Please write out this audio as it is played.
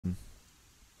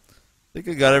think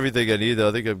I got everything I need though.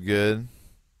 I think I'm good.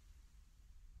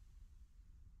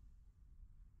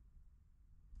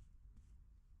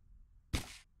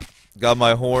 Got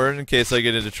my horn in case I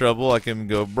get into trouble. I can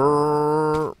go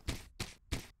brrrr.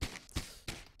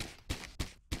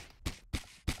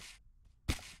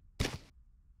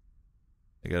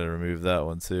 I gotta remove that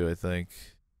one too, I think.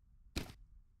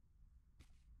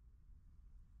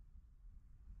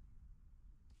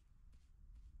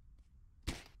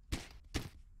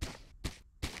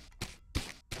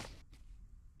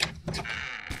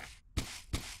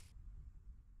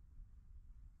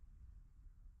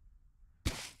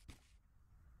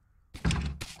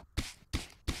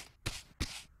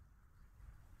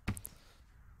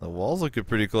 The wall's looking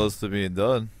pretty close to being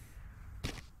done.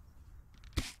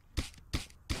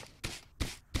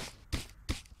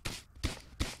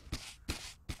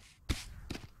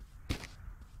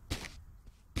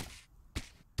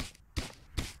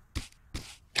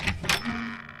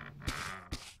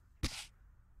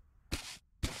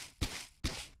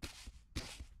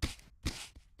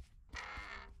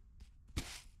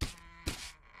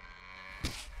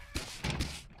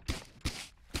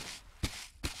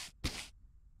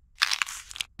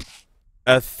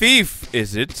 A thief,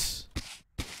 is it?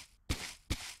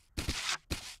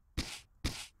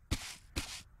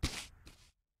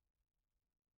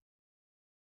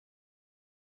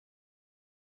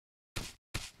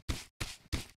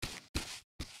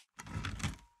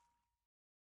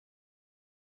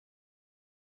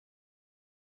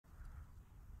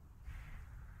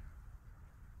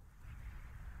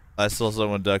 I saw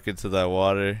someone duck into that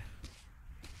water.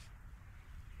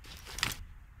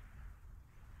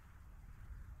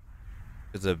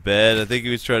 It's a bed. I think he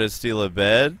was trying to steal a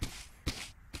bed.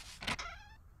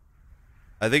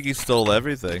 I think he stole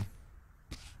everything.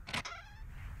 I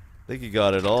think he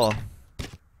got it all.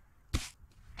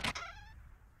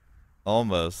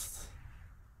 Almost.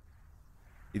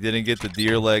 He didn't get the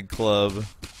deer leg club.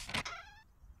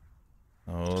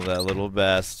 Oh, that little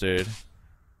bastard.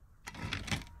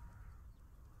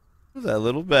 That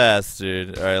little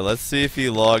bastard. Alright, let's see if he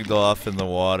logged off in the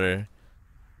water.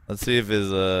 Let's see if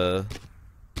his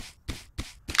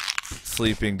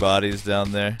sleeping body's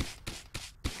down there.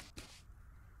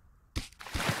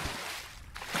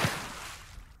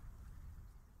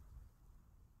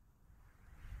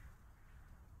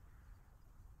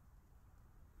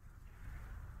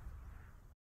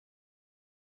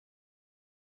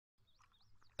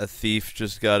 A thief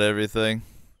just got everything.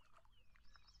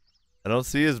 I don't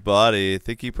see his body. I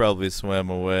think he probably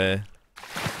swam away.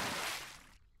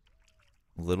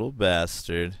 Little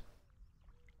bastard.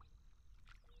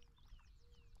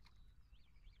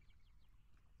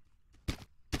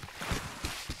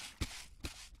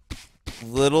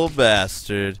 Little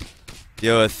bastard.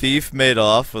 Yo, a thief made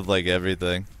off with like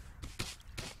everything.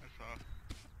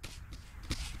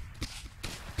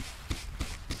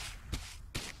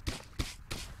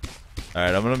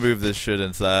 Alright, I'm gonna move this shit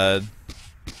inside.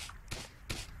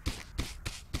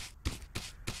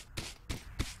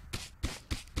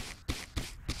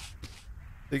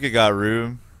 Think I got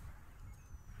room.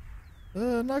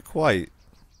 Not quite.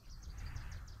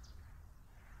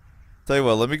 Tell you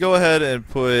what, let me go ahead and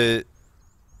put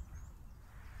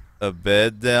a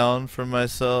bed down for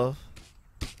myself.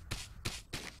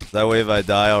 That way if I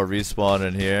die, I'll respawn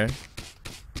in here.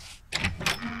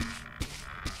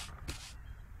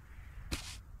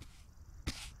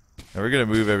 And we're gonna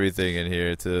move everything in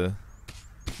here too.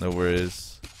 No worries.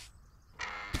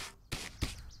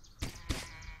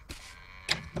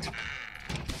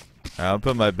 I'll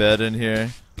put my bed in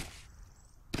here.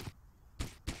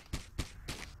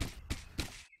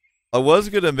 I was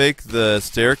gonna make the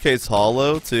staircase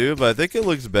hollow too, but I think it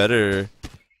looks better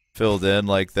filled in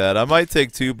like that. I might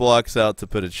take 2 blocks out to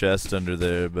put a chest under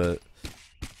there, but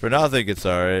for now I think it's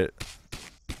alright.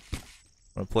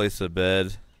 I'm gonna place a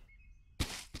bed.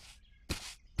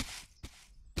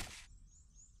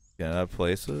 Can I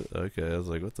place it? Okay, I was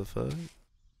like, what the fuck?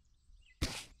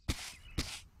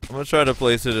 I'm gonna try to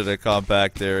place it in a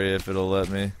compact area if it'll let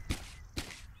me.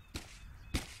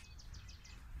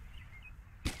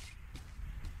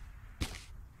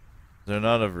 Is there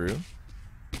not enough room?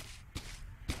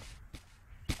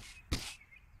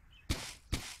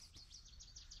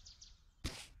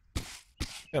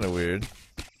 Kinda weird.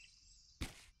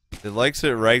 It likes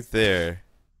it right there,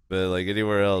 but like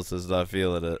anywhere else is not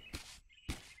feeling it.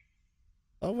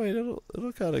 Oh wait, it'll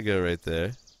kinda go right there.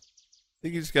 I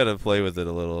think you just gotta play with it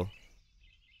a little.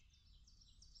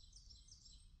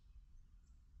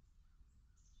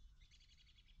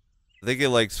 I think it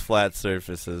likes flat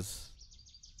surfaces.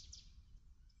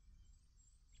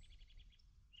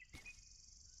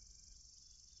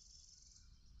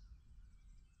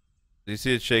 Do you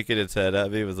see it shaking its head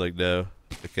at me? It was like, no.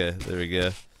 Okay, there we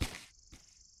go.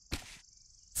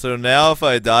 So now if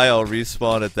I die, I'll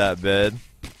respawn at that bed.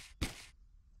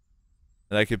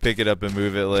 And I can pick it up and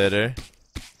move it later.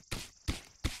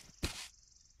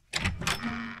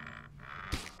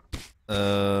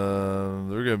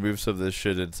 We're gonna move some of this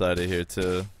shit inside of here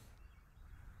too.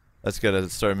 That's gotta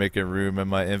start making room in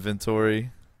my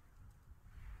inventory.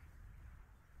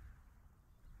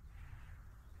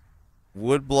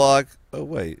 Wood block. Oh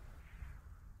wait.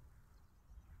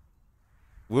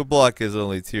 Wood block is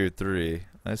only tier 3.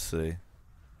 I see.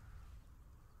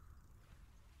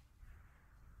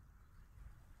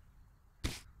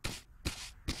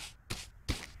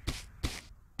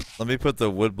 Let me put the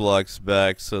wood blocks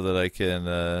back so that I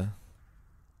can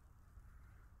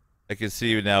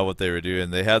see now what they were doing.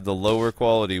 They had the lower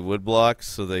quality wood blocks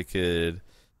so they could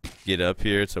get up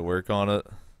here to work on it.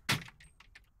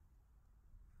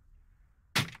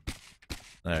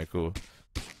 Alright, cool.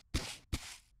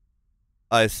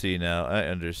 I see now. I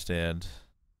understand.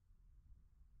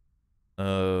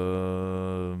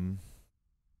 Alright,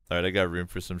 I got room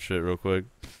for some shit real quick.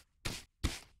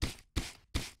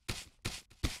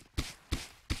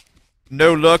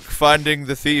 No luck finding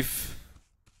the thief.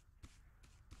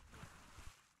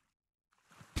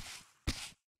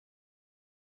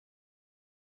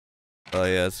 Oh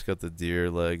yeah, it's got the deer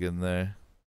leg in there.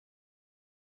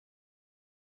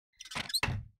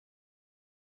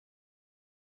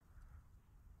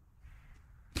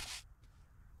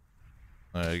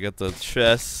 Alright, I got the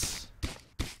chest.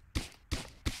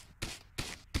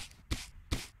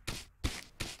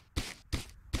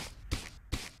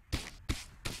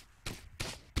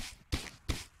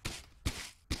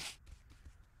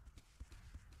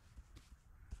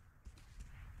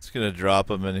 Just gonna drop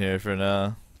them in here for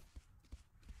now.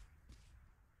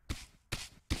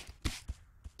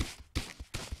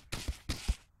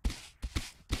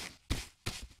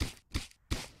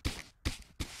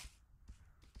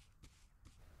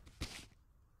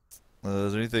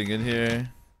 Is there anything in here?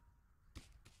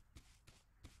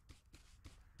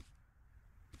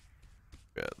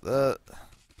 Got that.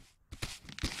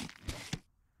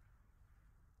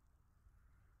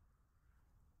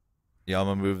 Yeah, I'm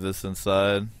gonna move this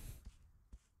inside.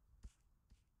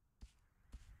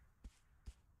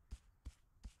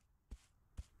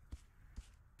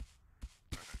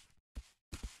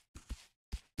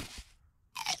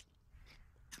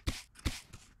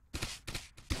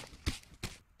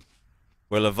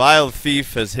 Well, a vile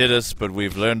thief has hit us, but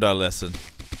we've learned our lesson.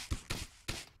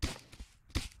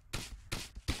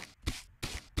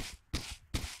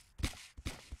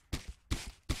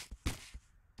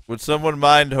 Would someone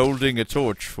mind holding a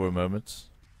torch for a moment?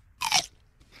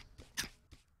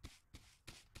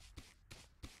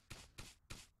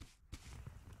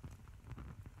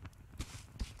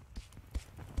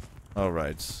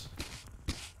 Alright.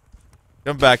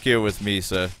 Come back here with me,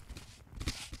 sir.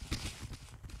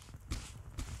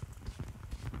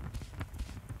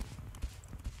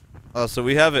 Oh, so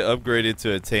we have it upgraded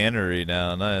to a tannery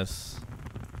now. Nice.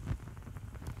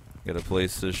 Gotta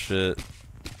place this shit.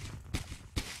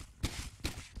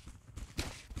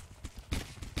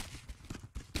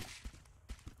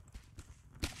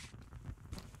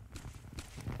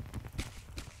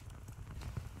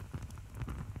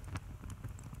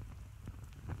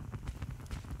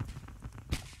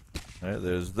 Alright,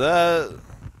 there's that.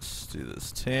 Let's do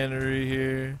this tannery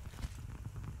here.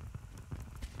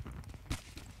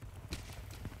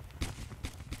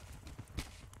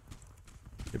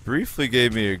 It briefly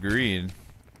gave me a green.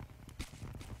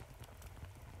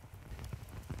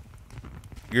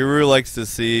 Guru likes to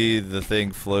see the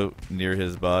thing float near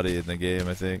his body in the game,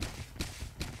 I think.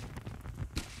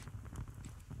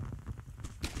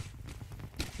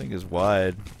 Thing is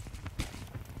wide.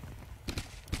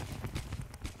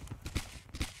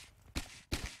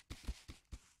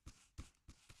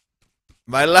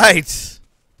 My lights!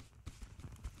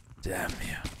 Damn you.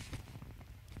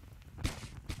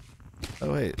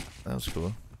 Oh wait, that was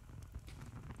cool.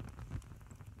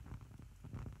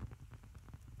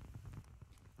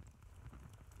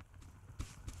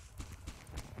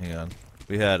 Hang on.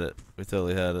 We had it. We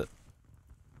totally had it.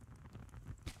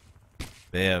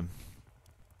 Bam.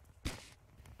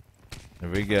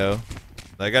 There we go.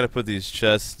 I gotta put these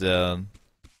chests down.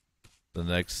 The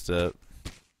next step.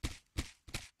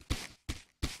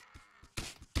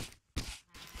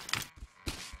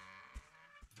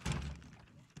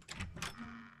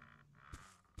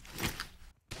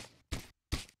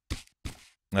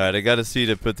 Alright, I gotta see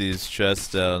to put these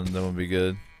chests down, then we'll be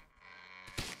good.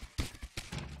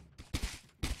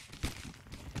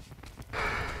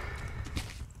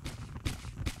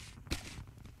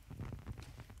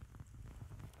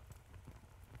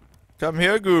 Come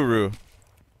here, Guru.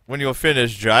 When you're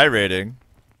finished gyrating.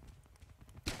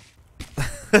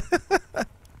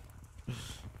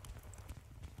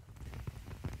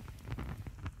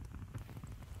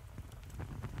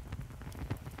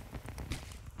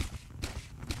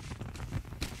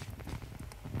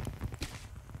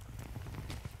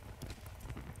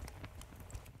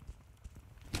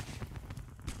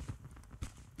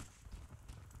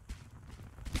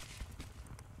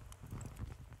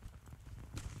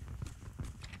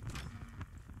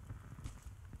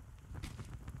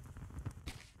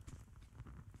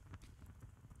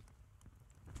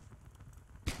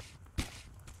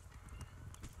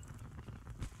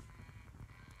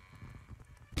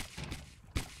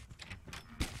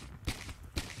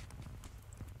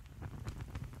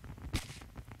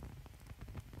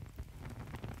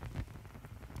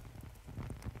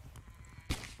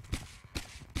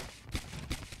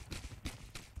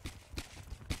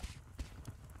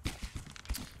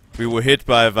 We were hit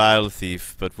by a vile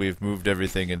thief, but we've moved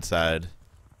everything inside.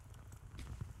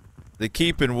 The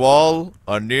keep and wall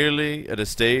are nearly at a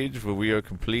stage where we are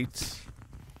complete.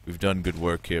 We've done good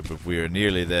work here, but we are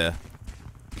nearly there.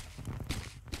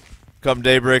 Come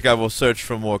daybreak, I will search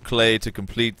for more clay to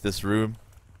complete this room.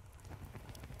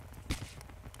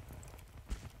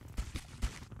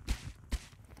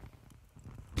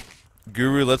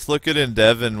 Guru, let's look at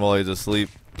Endeavon while he's asleep.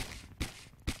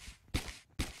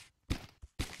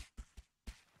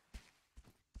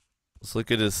 Let's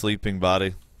look at his sleeping body.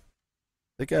 I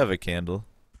think I have a candle.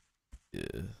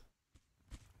 Yeah.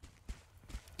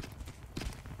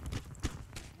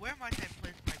 Where might I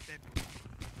place my bedroom?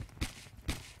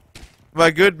 My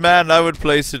good man, I would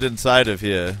place it inside of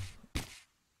here.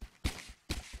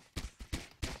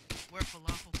 Where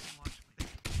falafel can watch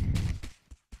me.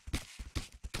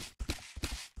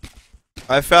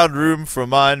 I found room for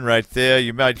mine right there.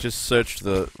 You might just search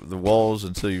the walls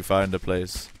until you find a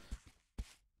place.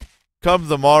 Come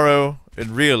the morrow,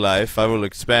 in real life, I will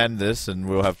expand this and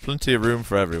we'll have plenty of room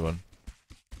for everyone.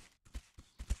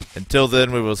 Until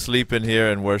then, we will sleep in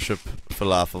here and worship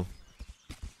falafel.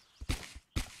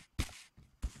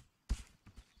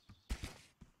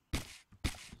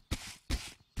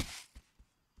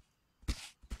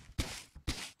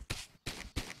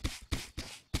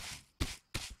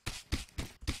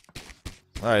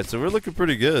 Alright, so we're looking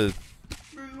pretty good.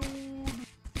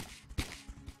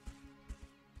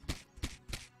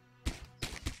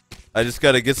 I just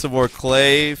gotta get some more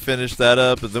clay, finish that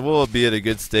up, and then we'll be at a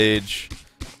good stage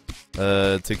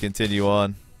to continue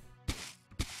on.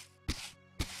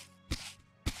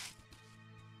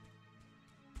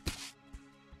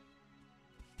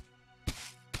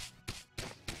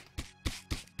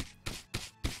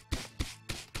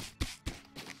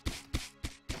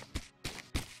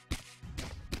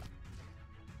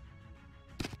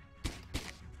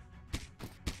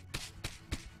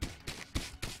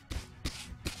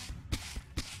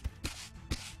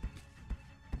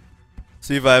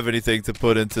 See if I have anything to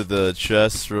put into the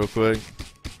chest real quick.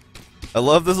 I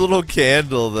love this little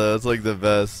candle though, it's like the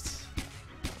best.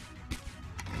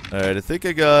 Alright, I think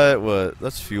I got, what,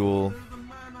 that's fuel. There's a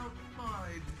man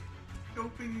outside,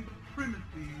 scoping the premises.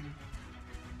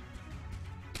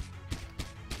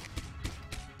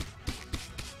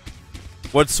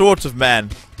 What sort of man?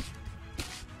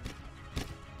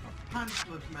 A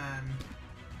pantsless man.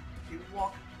 He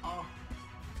walked off.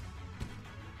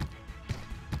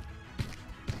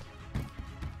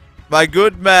 My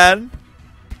good man.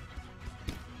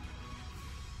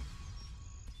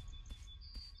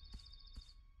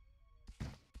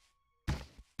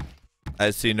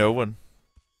 I see no one.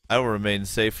 I will remain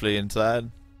safely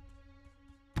inside.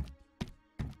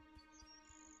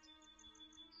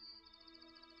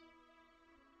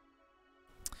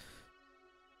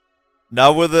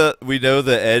 Now with we know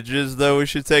the edges though, we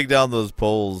should take down those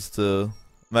poles too.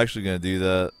 I'm actually gonna do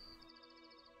that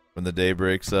when the day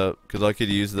breaks up, because I could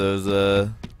use those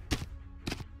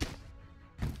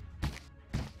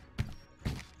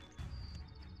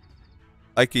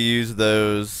I could use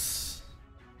those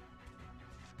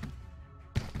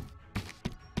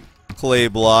clay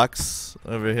blocks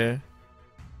over here.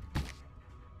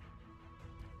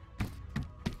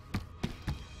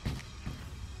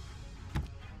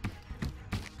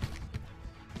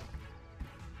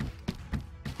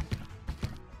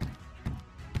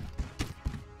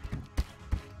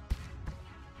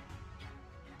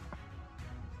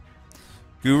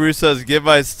 Guru says, get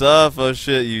my stuff. Oh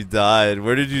shit, you died.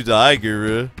 Where did you die,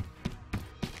 Guru?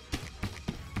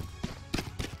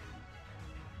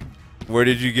 Where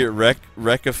did you get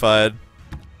wreckified?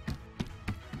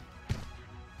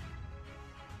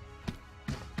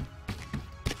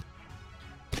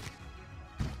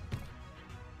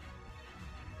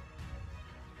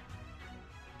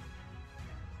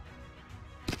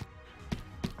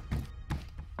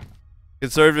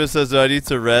 Conservative says, do I need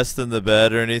to rest in the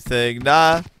bed or anything?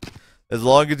 Nah. As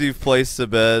long as you've placed the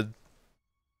bed,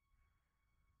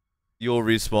 you'll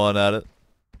respawn at it.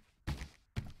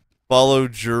 Follow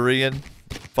Jurian.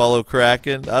 Follow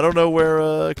Kraken. I don't know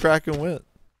where Kraken went.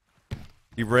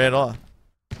 He ran off.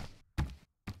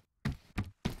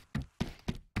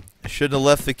 I shouldn't have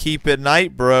left the keep at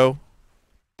night, bro.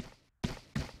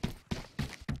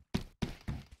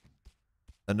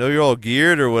 I know you're all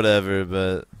geared or whatever,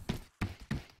 but...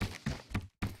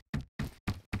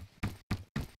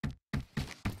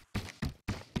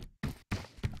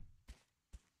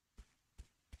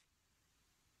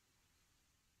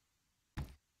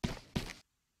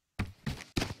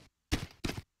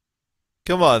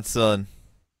 Come on, son.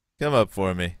 Come up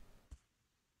for me.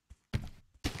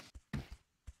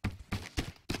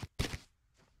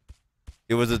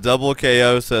 It was a double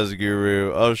KO, says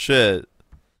Guru. Oh, shit.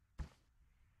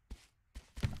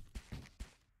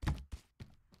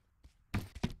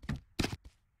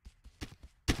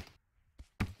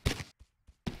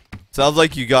 Sounds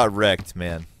like you got wrecked,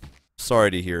 man.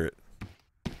 Sorry to hear it.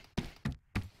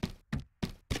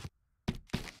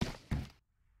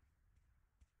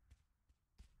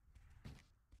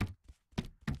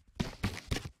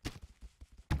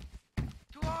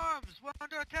 To arms! We're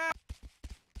under attack!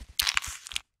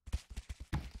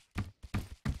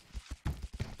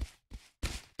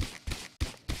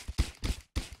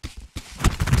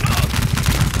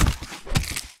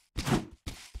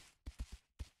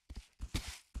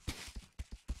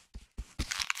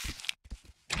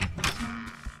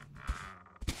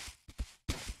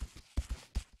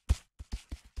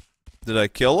 Did I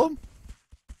kill him?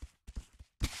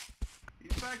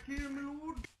 Get back here, my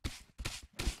lord.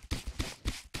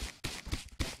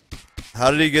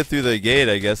 How did he get through the gate?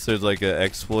 I guess there's like an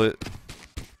exploit.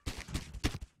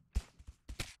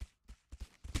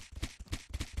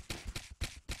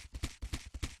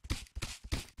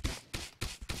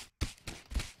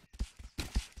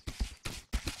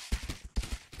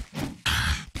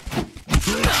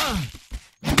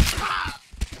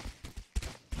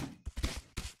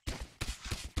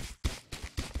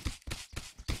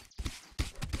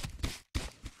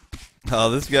 Oh,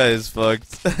 this guy is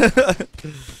fucked.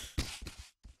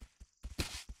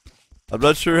 I'm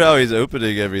not sure how he's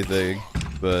opening everything,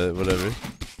 but whatever.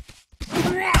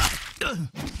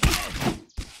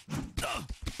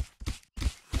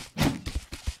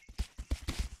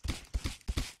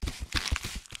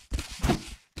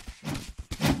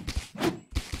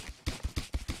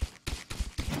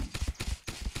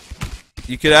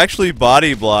 You could actually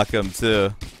body block him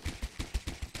too.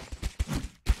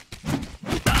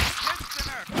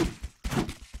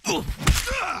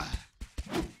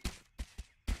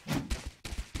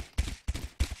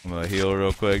 I'm gonna heal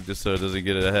real quick just so it doesn't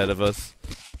get ahead of us.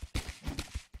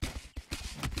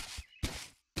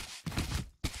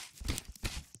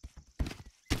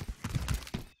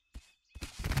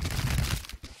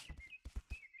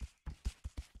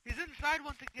 He's inside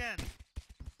once again.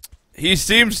 He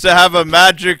seems to have a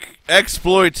magic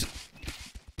exploit.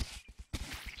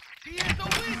 He is a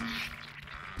witch!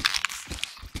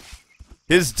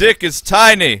 His dick is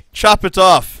tiny. Chop it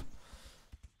off.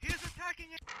 He is attacking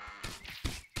it!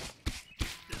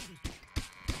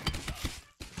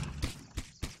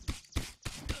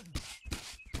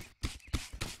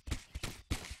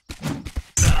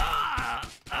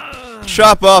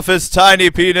 Chop off his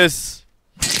tiny penis.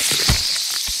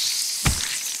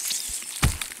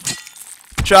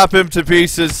 Chop him to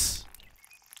pieces.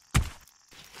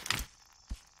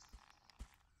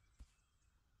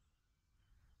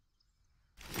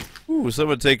 Ooh,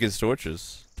 someone take his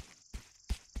torches.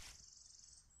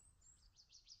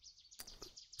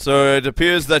 So it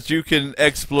appears that you can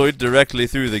exploit directly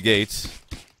through the gate. Sorcery.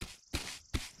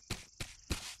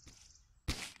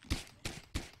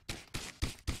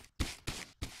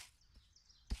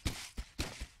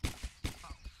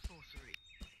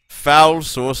 Foul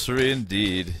sorcery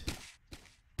indeed.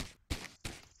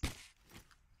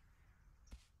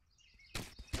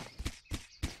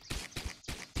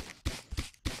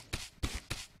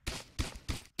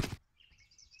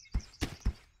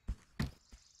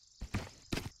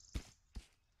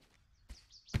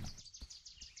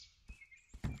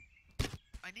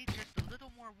 I need just a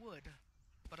little more wood,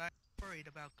 but I'm worried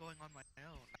about going on my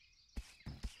own.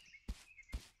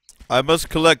 I must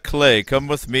collect clay. Come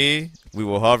with me. We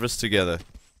will harvest together.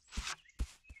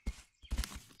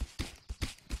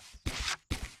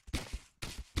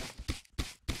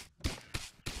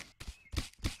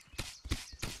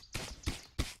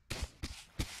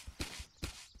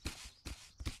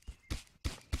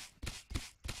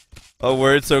 Oh,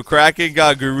 word. So Kraken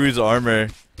got Guru's armor.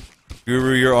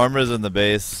 Guru, your armor's in the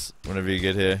base whenever you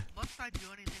get here. Must I do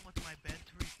anything with my bed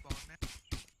to respawn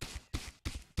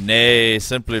it? Nay,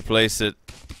 simply place it.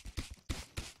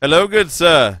 Hello, good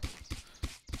sir.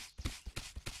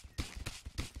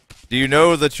 Do you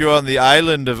know that you're on the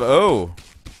island of O?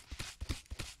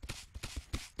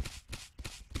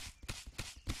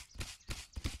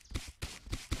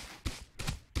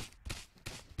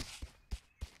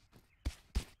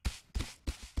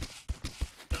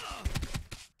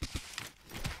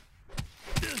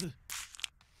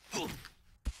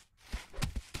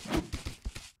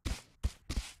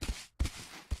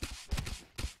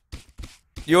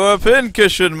 You're a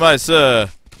pincushion, my sir.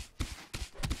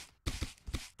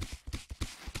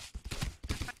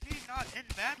 This might need not end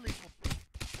badly for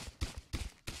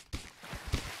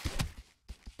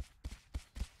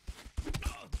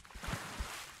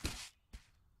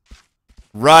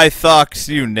Rythox,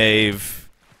 you knave.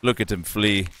 Look at him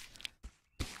flee.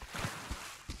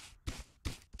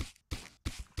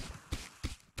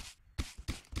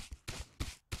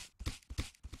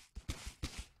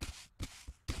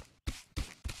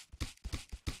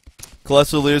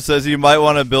 Clusterleer says you might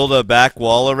want to build a back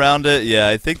wall around it. Yeah,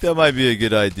 I think that might be a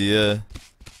good idea.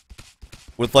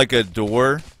 With like a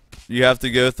door you have to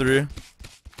go through.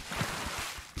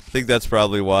 I think that's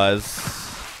probably wise.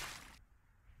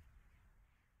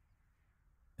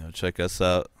 Check us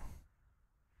out.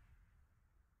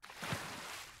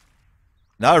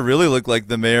 Now I really look like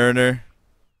the Mariner.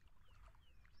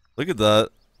 Look at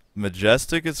that.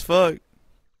 Majestic as fuck.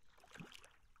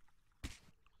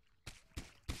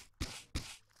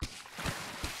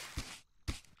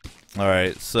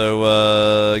 Alright,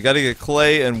 so gotta get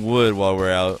clay and wood while we're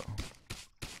out.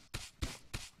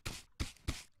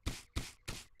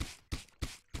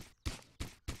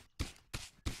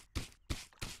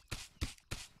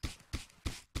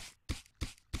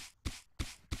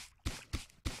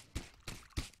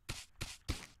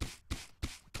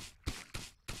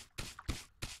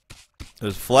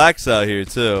 There's flax out here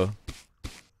too.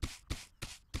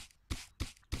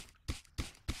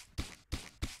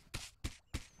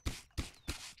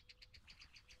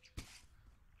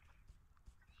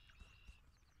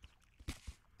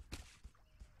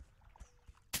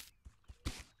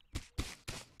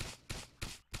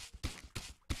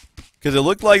 Because it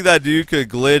looked like that dude could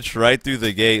glitch right through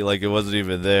the gate like it wasn't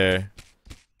even there.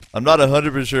 I'm not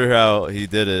 100% sure how he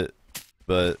did it,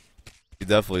 but he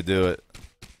definitely do it.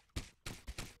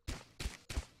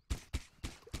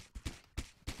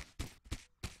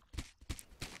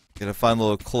 Gonna find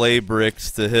little clay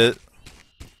bricks to hit.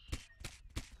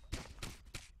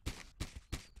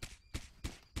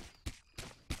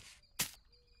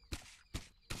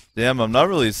 Damn, I'm not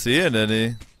really seeing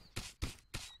any.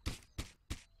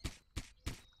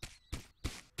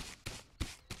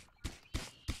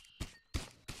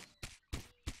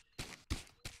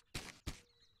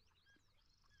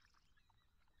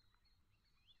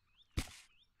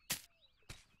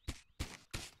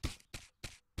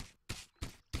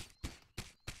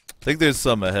 I think there's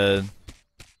some ahead.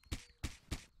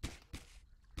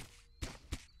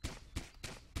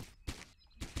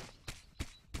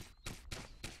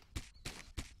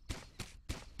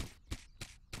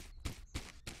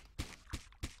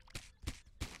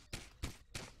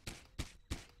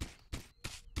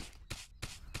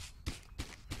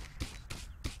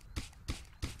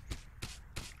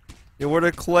 Yeah, where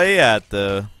the clay at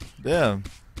though? Damn.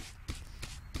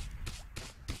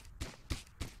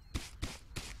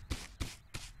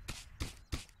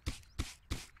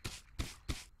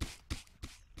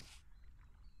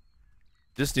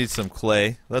 Just need some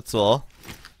clay, that's all.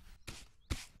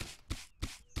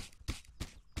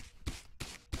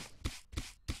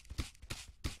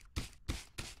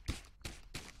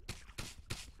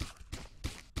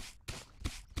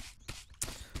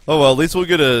 Oh well, at least we'll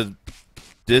get a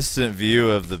distant view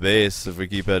of the base if we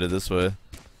keep headed this way.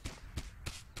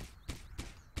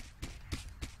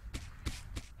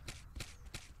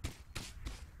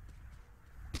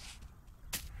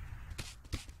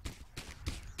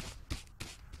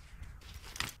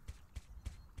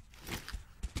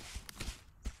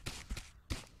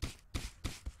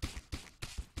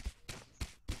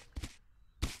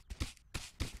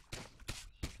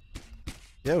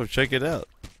 Yeah, we'll check it out.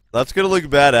 That's gonna look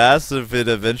badass if it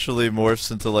eventually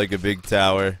morphs into like a big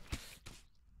tower.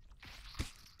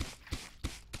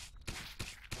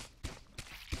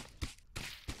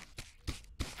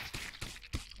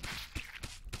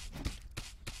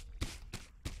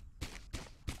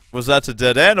 Was that a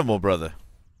dead animal, brother?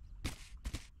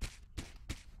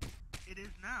 it is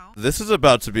now. This is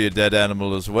about to be a dead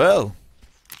animal as well.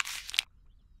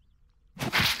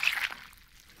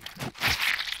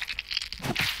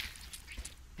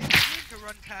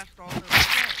 past all the clay.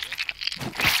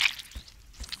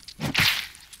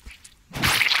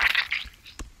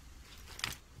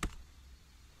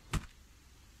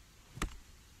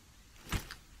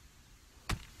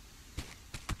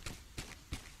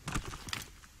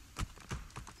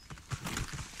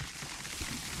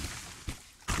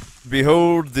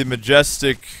 Behold the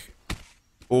majestic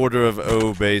order of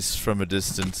O base from a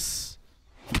distance.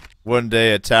 One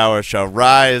day a tower shall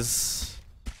rise.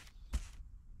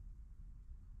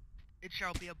 It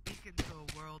shall be a beacon to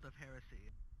a world of heresy.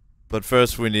 But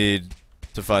first we need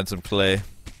to find some clay.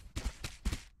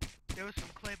 There was some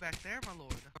clay back there, my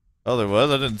lord. Oh, there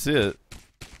was? I didn't see it.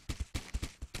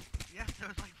 Yeah, there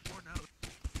was like 4 notes.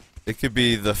 It could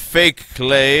be the fake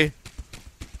clay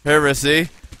heresy.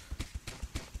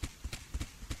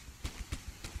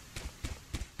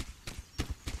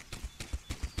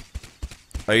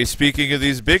 Are you speaking of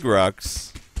these big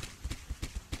rocks?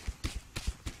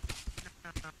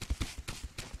 No.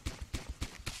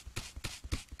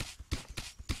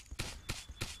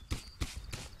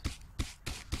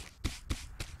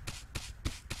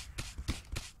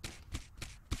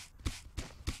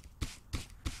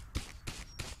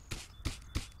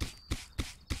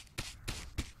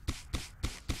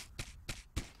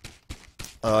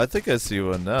 Oh, I think I see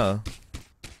one now.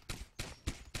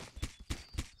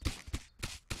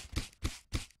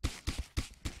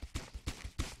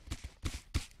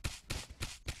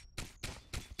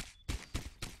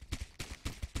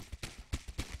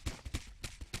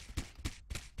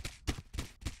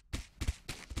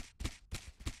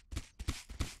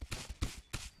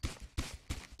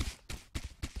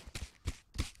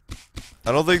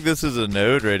 I don't think this is a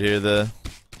node right here, though.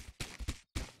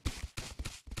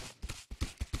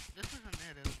 This isn't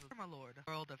it, it was my lord.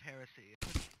 World of heresy.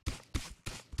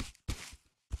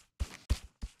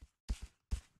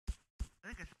 I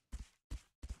think I said...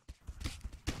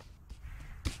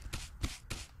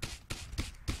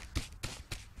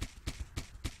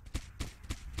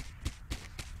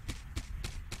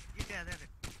 Yeah, there it is.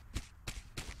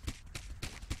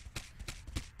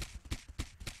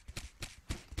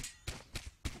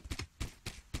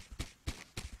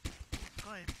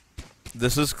 Clay.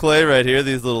 This is clay right here,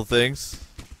 these little things.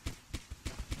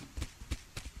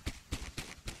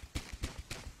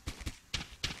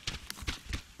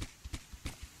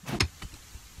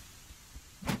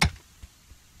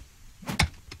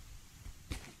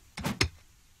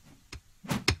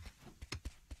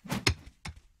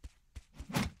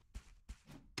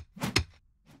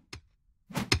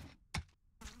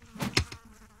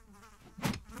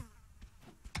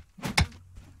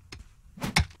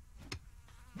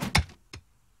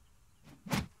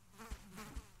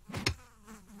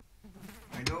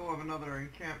 I know of another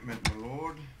encampment, my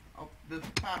lord, up this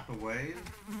path a ways.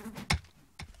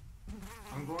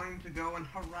 I'm going to go and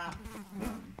harass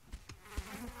them.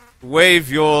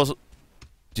 Wave your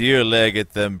deer leg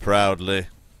at them proudly.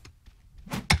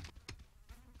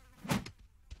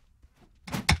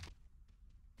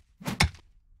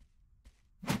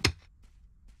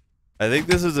 I think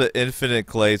this is an infinite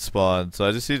clay spawn, so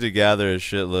I just need to gather a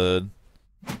shitload.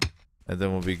 And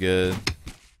then we'll be good.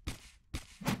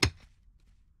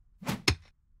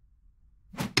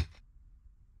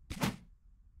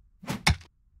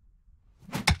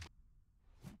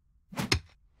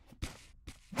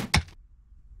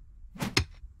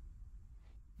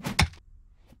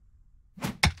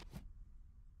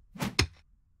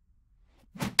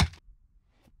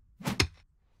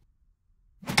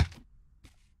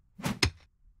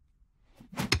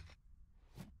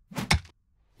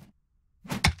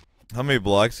 How many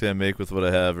blocks can I make with what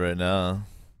I have right now?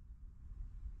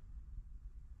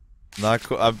 Not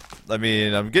I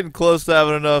mean, I'm getting close to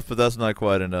having enough, but that's not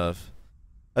quite enough.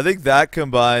 I think that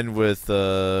combined with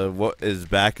what is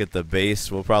back at the base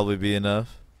will probably be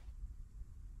enough.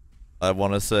 I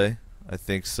want to say. I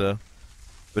think so.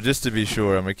 But just to be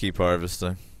sure, I'm going to keep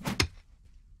harvesting.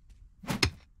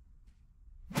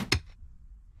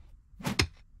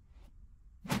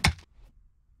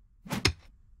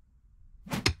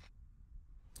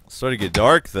 It's starting to get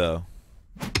dark, though.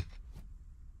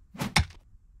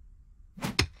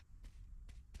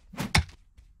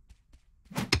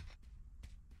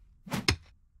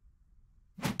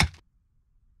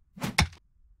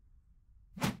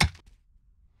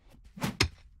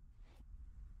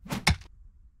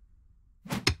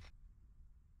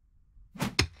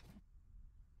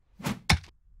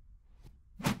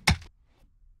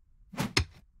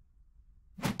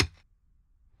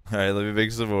 Alright, let me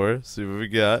make some more. See what we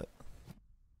got.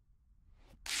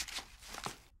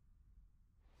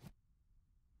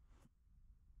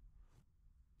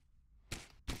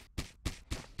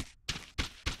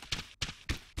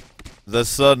 The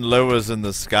sun lowers in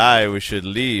the sky. We should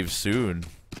leave soon.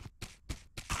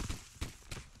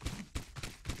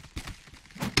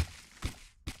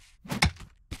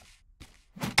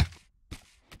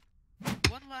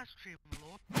 One last tree, my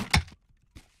lord.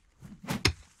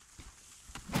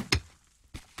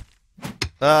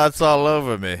 Ah, it's all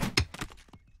over me.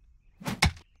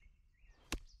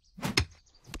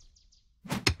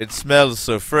 It smells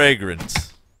so fragrant.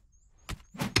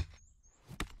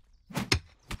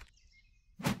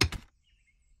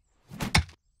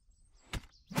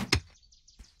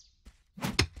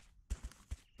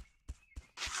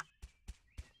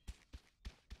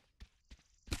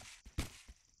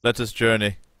 Let us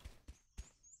journey.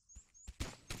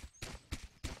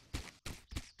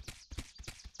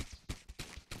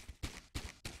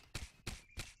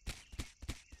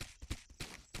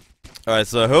 Alright,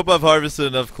 so I hope I've harvested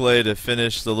enough clay to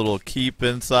finish the little keep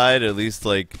inside, at least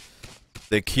like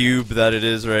the cube that it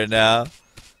is right now.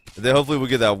 And then hopefully we'll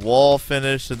get that wall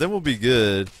finished, and then we'll be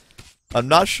good. I'm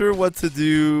not sure what to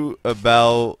do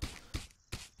about...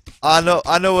 I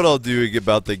know what I'll do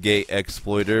about the gate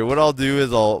exploiter. What I'll do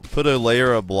is I'll put a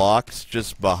layer of blocks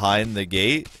just behind the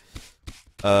gate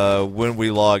when we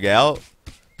log out,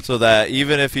 so that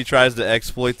even if he tries to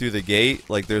exploit through the gate,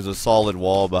 like there's a solid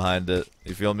wall behind it.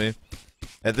 You feel me?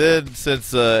 And then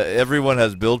since everyone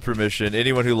has build permission,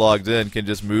 anyone who logged in can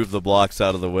just move the blocks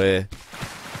out of the way.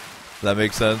 Does that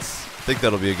make sense? I think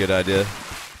that'll be a good idea.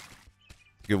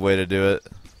 Good way to do it.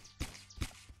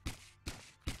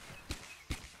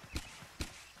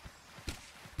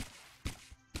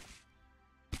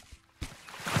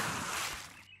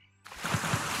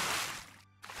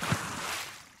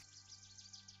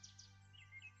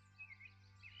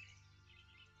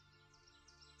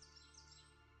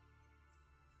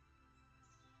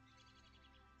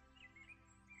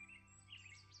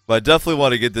 But I definitely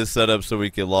want to get this set up so we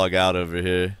can log out over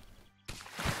here.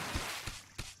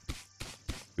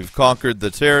 We've conquered the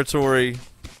territory.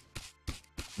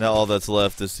 Now all that's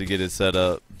left is to get it set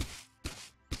up.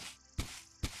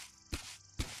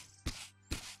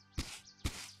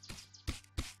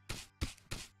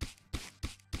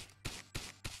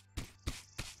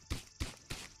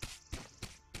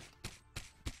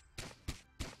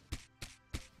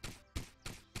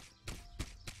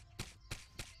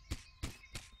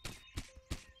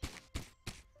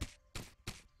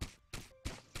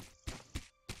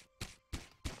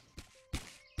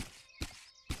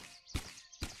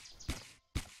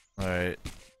 Alright,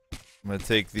 I'm gonna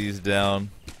take these down.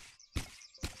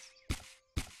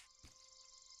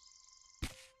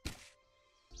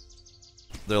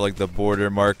 They're like the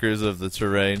border markers of the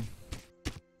terrain.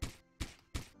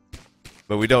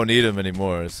 But we don't need them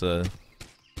anymore, so...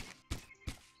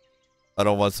 I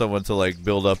don't want someone to like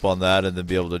build up on that and then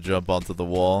be able to jump onto the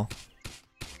wall.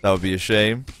 That would be a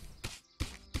shame.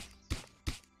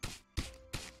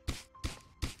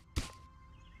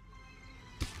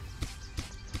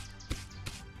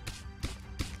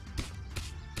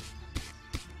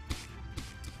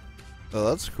 Oh,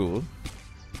 that's cool.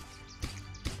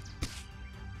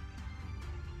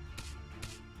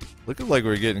 Looking like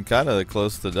we're getting kind of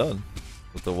close to done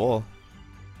with the wall.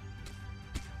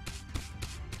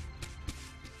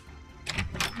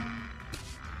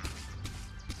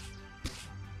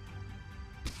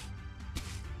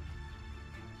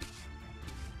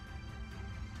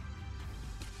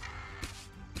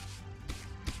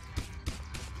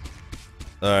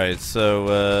 Alright,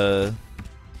 so,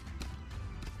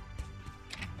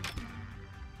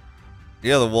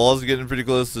 yeah, the wall's getting pretty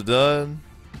close to done.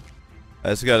 I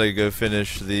just gotta go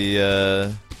finish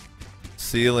the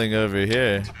ceiling over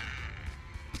here.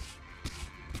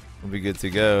 We'll be good to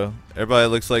go. Everybody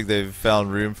looks like they've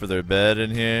found room for their bed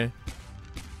in here.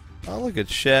 Oh, look, a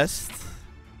chest.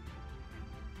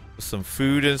 With some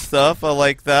food and stuff. I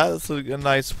like that. That's a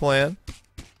nice plan.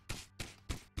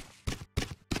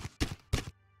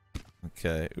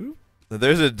 Okay. Ooh.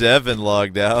 There's a Devin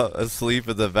logged out, asleep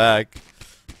in the back.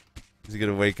 He's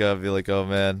gonna wake up and be like, oh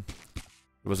man,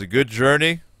 it was a good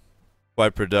journey,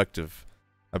 quite productive.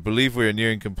 I believe we are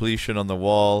nearing completion on the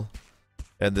wall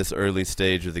and this early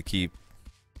stage of the keep.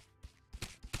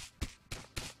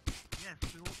 Yes,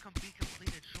 we will be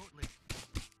completed shortly.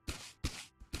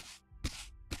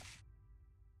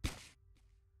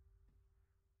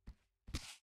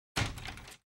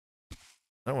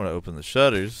 I want to open the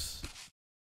shutters.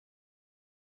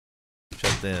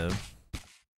 Shut them.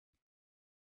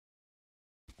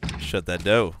 Shut that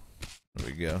door. There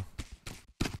we go.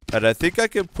 And I think I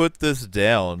can put this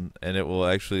down and it will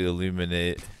actually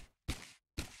illuminate.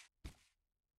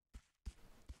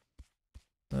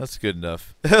 That's good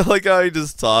enough. Like how he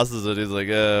just tosses it. He's like,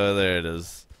 oh, there it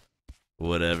is.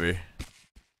 Whatever.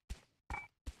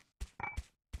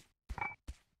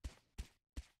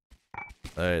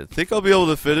 Alright, I think I'll be able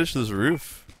to finish this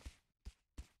roof.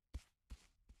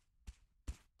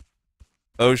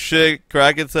 Oh shit,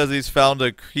 Kraken says he's found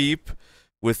a keep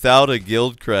without a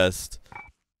guild crest.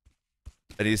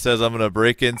 And he says I'm gonna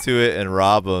break into it and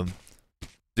rob him.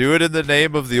 Do it in the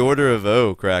name of the Order of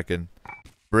O, Kraken.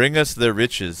 Bring us their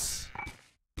riches.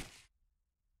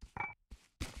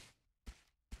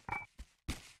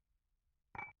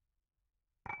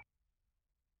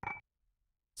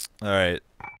 Alright.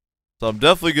 So I'm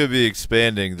definitely going to be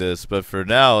expanding this, but for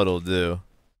now it'll do.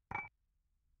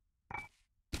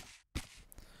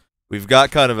 We've got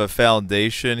kind of a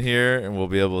foundation here, and we'll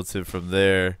be able to, from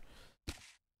there,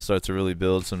 start to really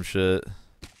build some shit.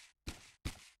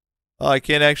 Oh, I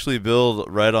can't actually build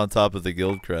right on top of the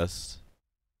guild crest.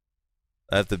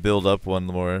 I have to build up one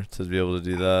more to be able to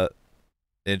do that.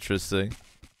 Interesting.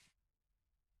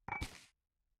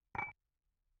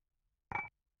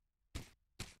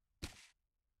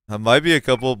 I might be a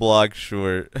couple blocks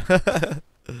short.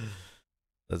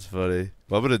 That's funny.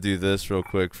 Well, I'm gonna do this real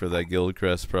quick for that guild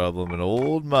crest problem. An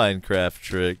old Minecraft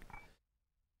trick.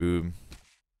 Boom.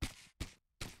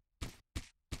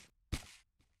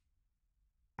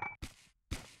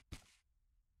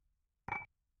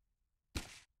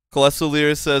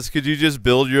 Colessolier says, could you just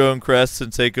build your own crests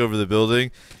and take over the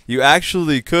building? You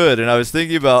actually could, and I was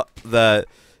thinking about that.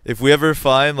 If we ever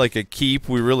find like a keep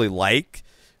we really like,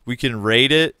 we can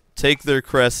raid it, take their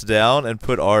crests down, and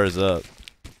put ours up.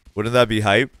 Wouldn't that be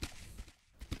hype?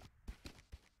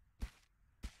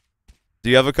 Do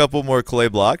you have a couple more clay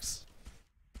blocks?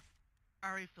 I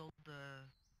already filled the...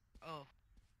 Oh,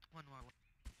 one more.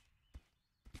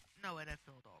 No, wait, I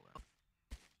filled all up.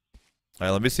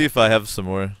 Alright, let me see if I have some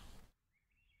more.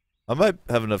 I might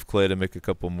have enough clay to make a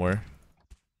couple more.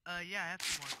 Yeah, I have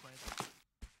some more clay.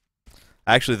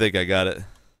 I actually think I got it.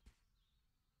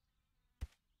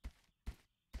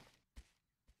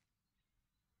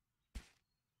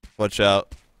 Watch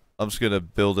out. I'm just gonna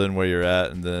build in where you're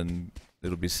at and then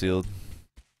it'll be sealed.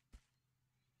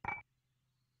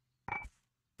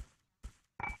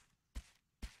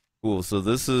 Cool, so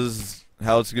this is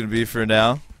how it's gonna be for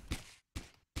now.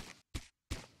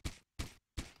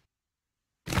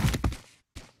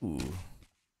 Ooh.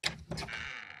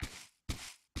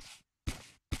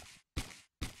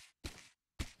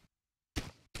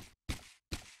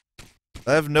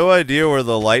 I have no idea where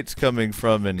the light's coming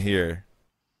from in here.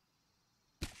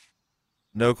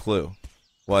 No clue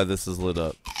why this is lit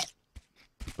up.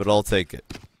 But I'll take it.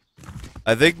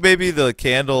 I think maybe the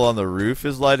candle on the roof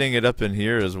is lighting it up in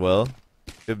here as well.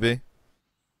 Could be.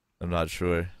 I'm not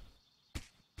sure.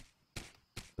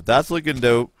 But that's looking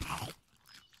dope.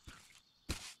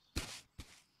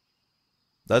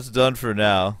 That's done for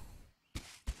now.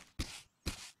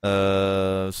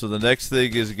 So the next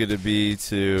thing is going to be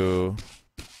to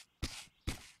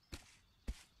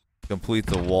complete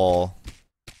the wall.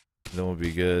 Then we'll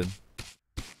be good.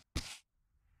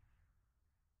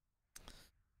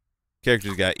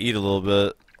 Characters got to eat a little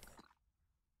bit.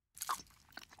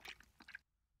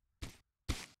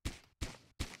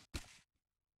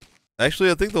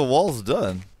 Actually, I think the wall's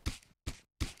done.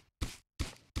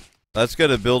 That's got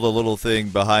to build a little thing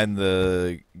behind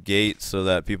the gate so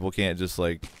that people can't just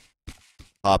like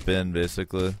hop in,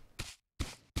 basically.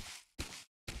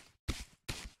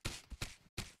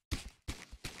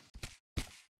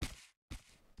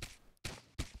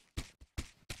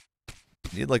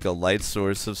 Need like a light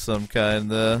source of some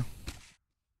kind,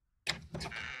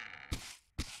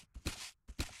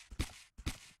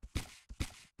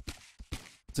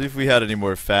 See if we had any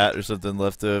more fat or something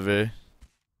left over.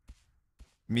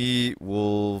 Meat,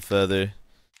 wool, feather.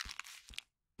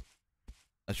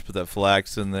 I should put that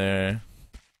flax in there.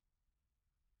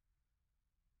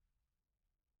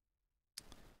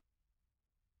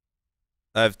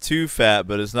 I have 2 fat,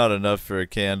 but it's not enough for a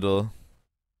candle.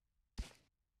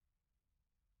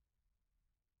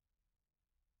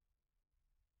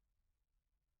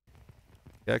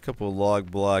 Got a couple log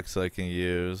blocks I can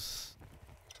use.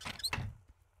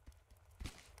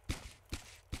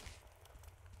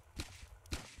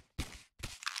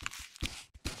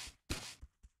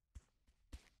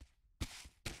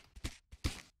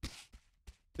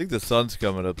 I think the sun's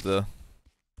coming up though.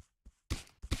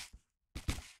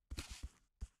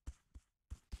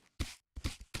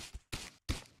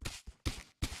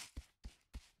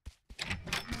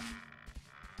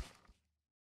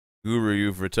 Guru,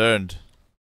 you've returned.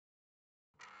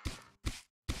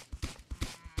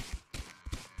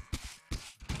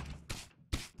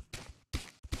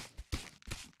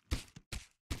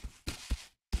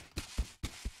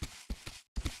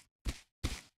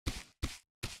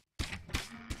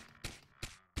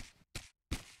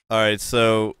 Alright,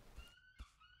 so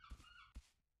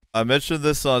I mentioned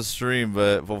this on stream,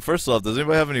 but well, first off, does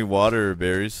anybody have any water or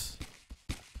berries?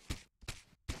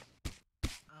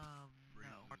 No.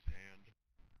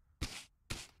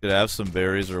 Could I have some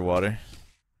berries or water?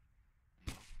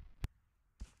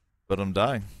 But I'm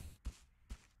dying.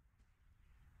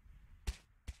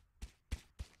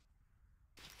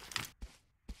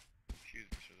 Excuse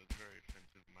me, sir, that's very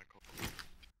offensive to my culture.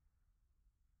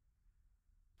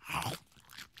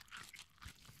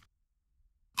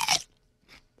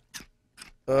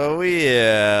 Oh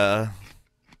yeah.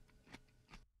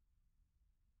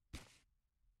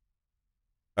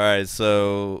 Alright,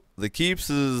 so the keeps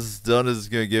is done as it's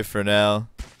gonna get for now.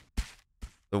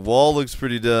 The wall looks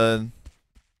pretty done.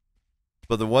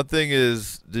 But the one thing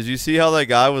is, did you see how that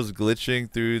guy was glitching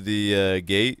through the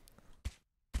gate?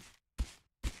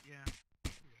 Yeah.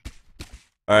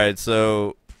 Alright,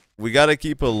 so we gotta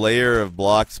keep a layer of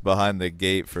blocks behind the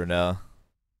gate for now.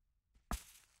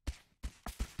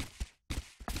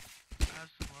 I have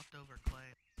some leftover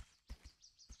clay.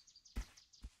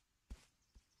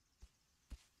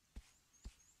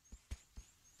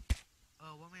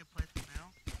 Oh, want me to place them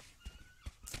now?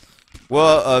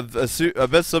 Well, I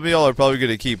bet some of y'all are probably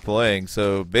gonna keep playing.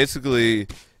 So basically,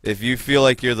 if you feel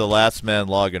like you're the last man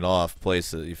logging off,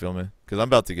 place it. You feel me? Because I'm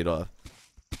about to get off.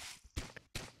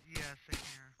 Yeah, same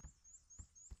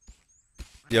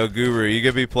here. Yo, Guru, you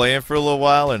gonna be playing for a little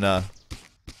while or not?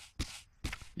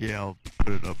 Yeah, I'll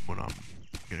put it up when I'm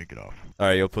gonna get off. All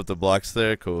right, you'll put the blocks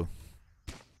there. Cool.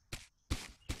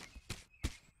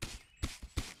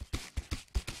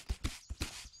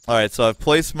 All right, so I've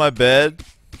placed my bed.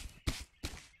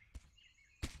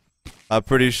 I'm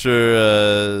pretty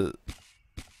sure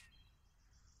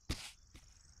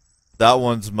that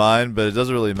one's mine, but it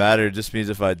doesn't really matter. It just means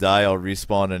if I die, I'll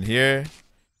respawn in here.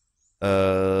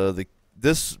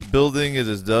 This building is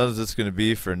as done as it's gonna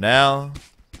be for now.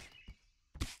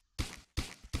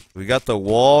 We got the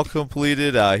wall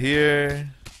completed out here,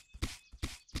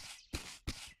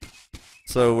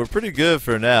 so we're pretty good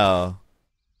for now.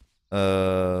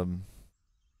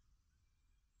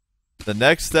 The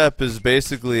next step is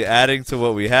basically adding to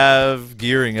what we have,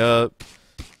 gearing up,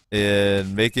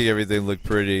 and making everything look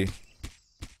pretty,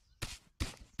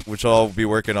 which I'll be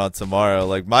working on tomorrow.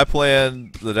 Like, my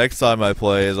plan the next time I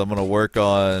play is I'm gonna work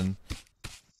on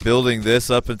building this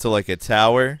up into like a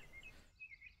tower,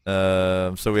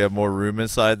 so we have more room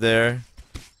inside there.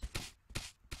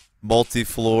 Multi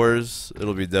floors,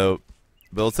 it'll be dope.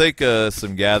 But it'll take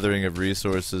some gathering of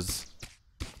resources.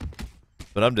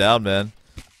 But I'm down, man.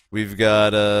 We've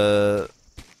got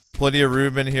plenty of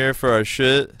room in here for our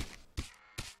shit.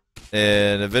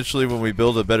 And eventually when we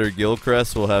build a better guild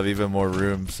crest, we'll have even more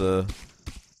room. So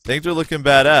things are looking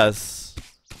badass.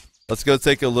 Let's go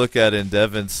take a look at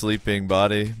Endeavin's sleeping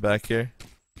body back here.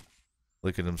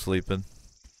 Look at him sleeping.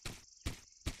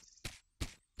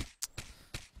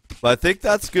 But I think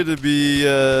that's going to be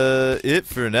it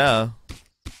for now.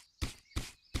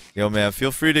 Yo, man,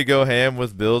 feel free to go ham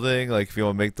with building. Like, if you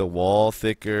want to make the wall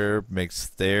thicker, make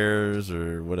stairs,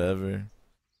 or whatever.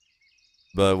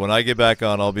 But when I get back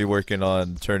on, I'll be working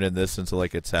on turning this into,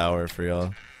 like, a tower for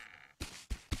y'all.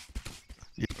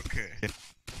 Yeah, okay.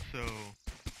 So,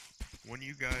 when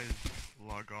you guys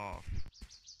log off...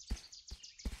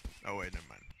 Oh, wait, never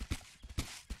mind.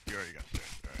 You already got stairs.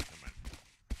 Alright, never mind.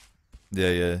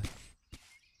 Yeah, yeah.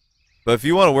 But if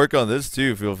you want to work on this,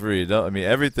 too, feel free. Don't, I mean,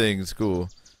 everything's cool.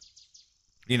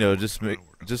 You know, just make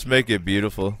it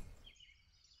beautiful.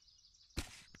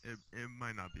 It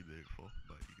might not be beautiful,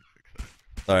 but you can fix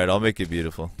that. Alright, I'll make it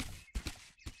beautiful.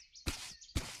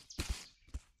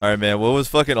 Alright, man, what was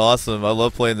fucking awesome. I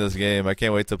love playing this game. I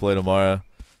can't wait to play tomorrow.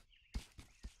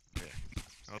 Yeah.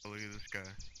 Oh, look at this guy.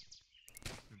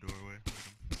 The doorway. Look at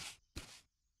him.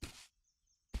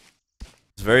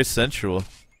 It's very sensual.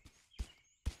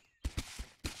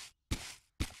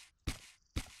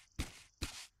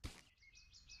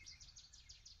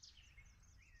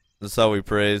 That's how we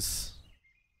praise.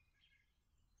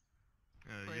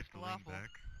 You Praise have to lean falafel. back.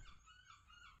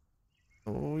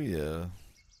 Oh, yeah.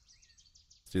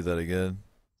 Let's do that again.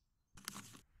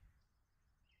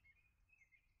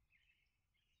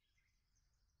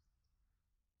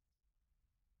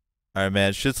 Alright,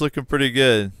 man. Shit's looking pretty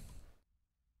good.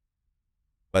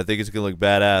 But I think it's gonna look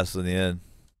badass in the end.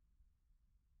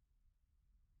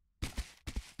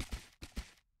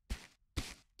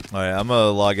 Alright, I'm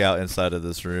gonna log out inside of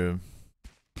this room.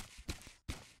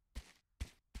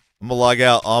 I'm gonna log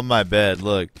out on my bed.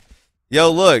 Look.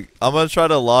 Yo, look. I'm gonna try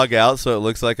to log out so it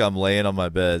looks like I'm laying on my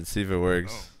bed. See if it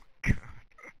works. Oh, God.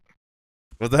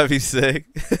 Would that be sick?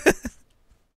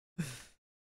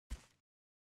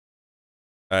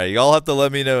 Alright, y'all have to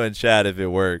let me know in chat if it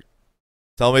worked.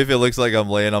 Tell me if it looks like I'm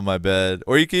laying on my bed.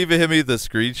 Or you can even hit me with the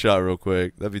screenshot real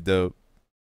quick. That'd be dope.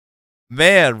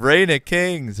 Man, Reign of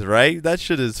Kings, right? That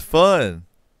shit is fun.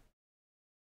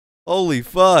 Holy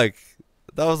fuck.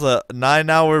 That was a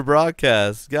 9-hour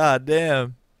broadcast. God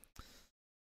damn.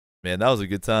 Man, that was a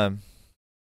good time.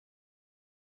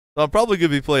 So I'm probably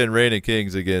going to be playing Reign of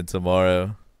Kings again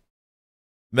tomorrow.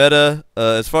 Meta,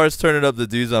 as far as turning up the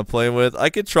dudes I'm playing with, I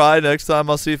could try next time.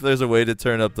 I'll see if there's a way to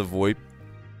turn up the VoIP.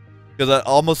 Because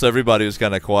almost everybody was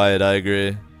kind of quiet, I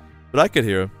agree. But I could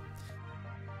hear them.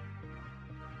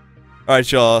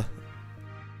 Alright, y'all.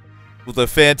 With a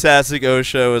fantastic O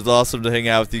show. It was awesome to hang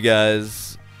out with you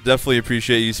guys. Definitely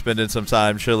appreciate you spending some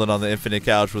time chilling on the Infinite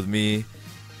Couch with me.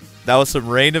 That was some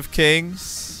Reign of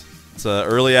Kings. It's an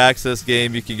early access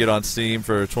game you can get on Steam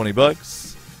for 20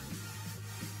 bucks.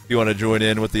 If you want to join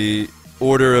in with the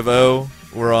Order of O,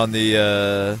 we're on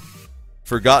the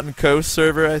Forgotten Coast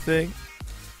server, I think.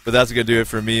 But that's going to do it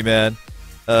for me, man.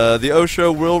 The O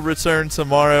show will return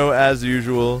tomorrow as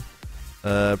usual.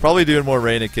 Probably doing more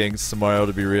Reign of Kings tomorrow,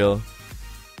 to be real.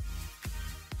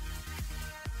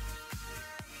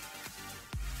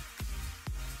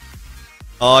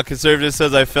 Oh, Conservative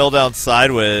says I fell down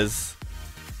sideways.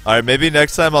 Alright, maybe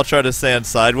next time I'll try to stand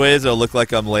sideways. It'll look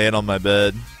like I'm laying on my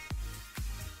bed.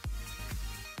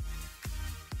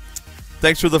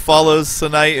 Thanks for the follows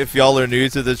tonight. If y'all are new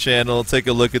to the channel, take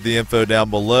a look at the info down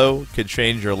below. Could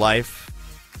change your life.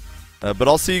 But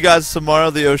I'll see you guys tomorrow.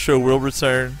 The O show will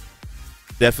return.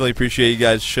 Definitely appreciate you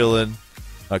guys chilling.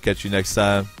 I'll catch you next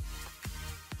time.